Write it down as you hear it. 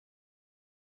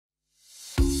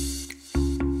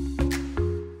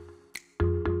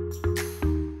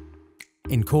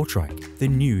In Kortrijk, the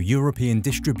new European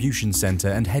distribution centre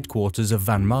and headquarters of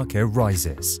Marcke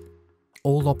rises.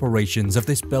 All operations of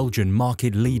this Belgian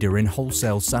market leader in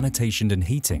wholesale sanitation and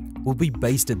heating will be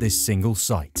based at this single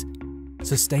site.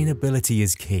 Sustainability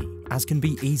is key, as can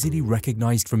be easily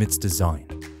recognized from its design.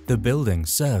 The building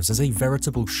serves as a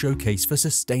veritable showcase for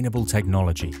sustainable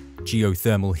technology,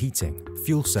 geothermal heating,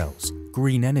 fuel cells,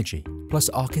 green energy, plus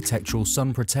architectural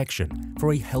sun protection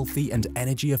for a healthy and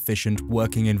energy-efficient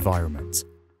working environment.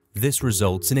 This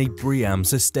results in a BREEAM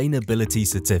sustainability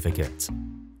certificate.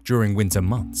 During winter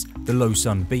months, the low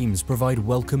sun beams provide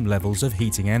welcome levels of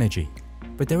heating energy.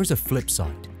 But there is a flip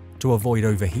side. To avoid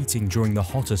overheating during the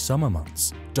hotter summer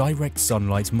months, direct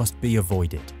sunlight must be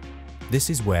avoided. This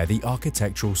is where the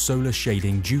architectural solar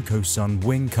shading Duco Sun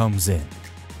wing comes in.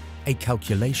 A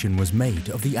calculation was made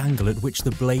of the angle at which the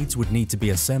blades would need to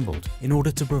be assembled in order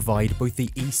to provide both the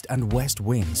east and west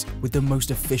wings with the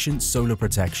most efficient solar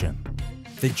protection.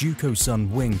 The Duco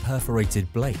Sun wing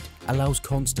perforated blade allows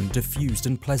constant diffused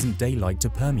and pleasant daylight to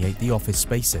permeate the office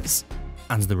spaces.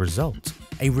 And the result?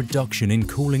 A reduction in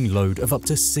cooling load of up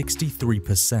to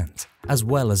 63%, as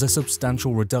well as a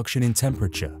substantial reduction in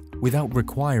temperature without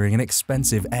requiring an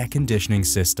expensive air conditioning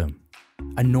system.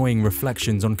 Annoying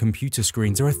reflections on computer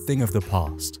screens are a thing of the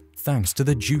past, thanks to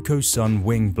the Duco Sun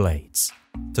wing blades.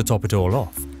 To top it all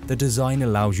off, the design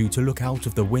allows you to look out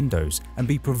of the windows and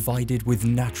be provided with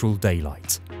natural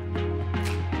daylight.